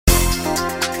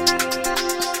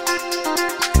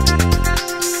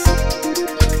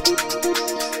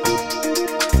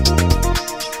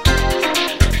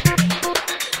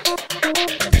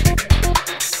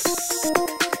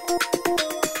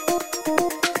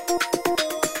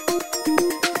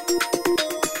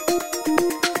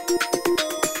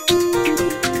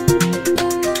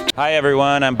Hi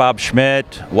everyone, I'm Bob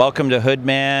Schmidt. Welcome to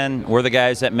Hoodman. We're the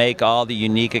guys that make all the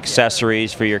unique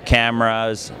accessories for your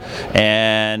cameras,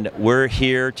 and we're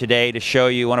here today to show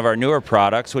you one of our newer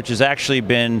products which has actually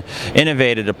been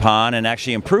innovated upon and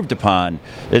actually improved upon.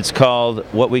 It's called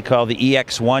what we call the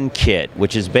EX1 kit,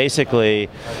 which is basically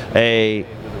a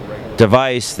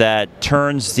device that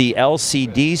turns the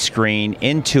LCD screen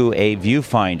into a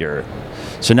viewfinder.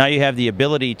 So now you have the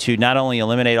ability to not only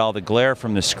eliminate all the glare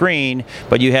from the screen,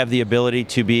 but you have the ability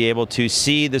to be able to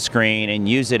see the screen and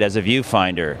use it as a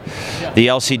viewfinder. The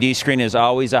LCD screen is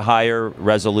always a higher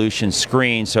resolution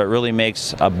screen, so it really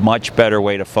makes a much better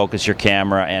way to focus your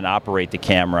camera and operate the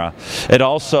camera. It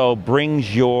also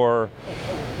brings your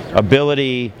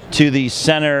ability to the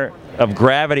center of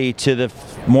gravity to the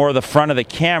more of the front of the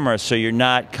camera, so you're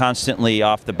not constantly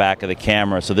off the back of the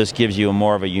camera. So this gives you a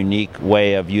more of a unique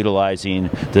way of utilizing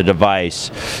the device.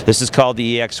 This is called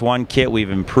the EX1 kit. We've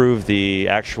improved the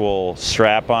actual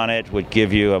strap on it, would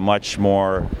give you a much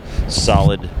more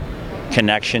solid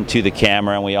connection to the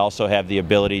camera, and we also have the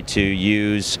ability to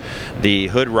use the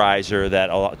hood riser that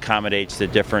accommodates the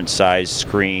different size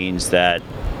screens that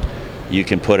you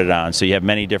can put it on. So you have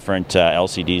many different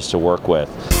LCDs to work with.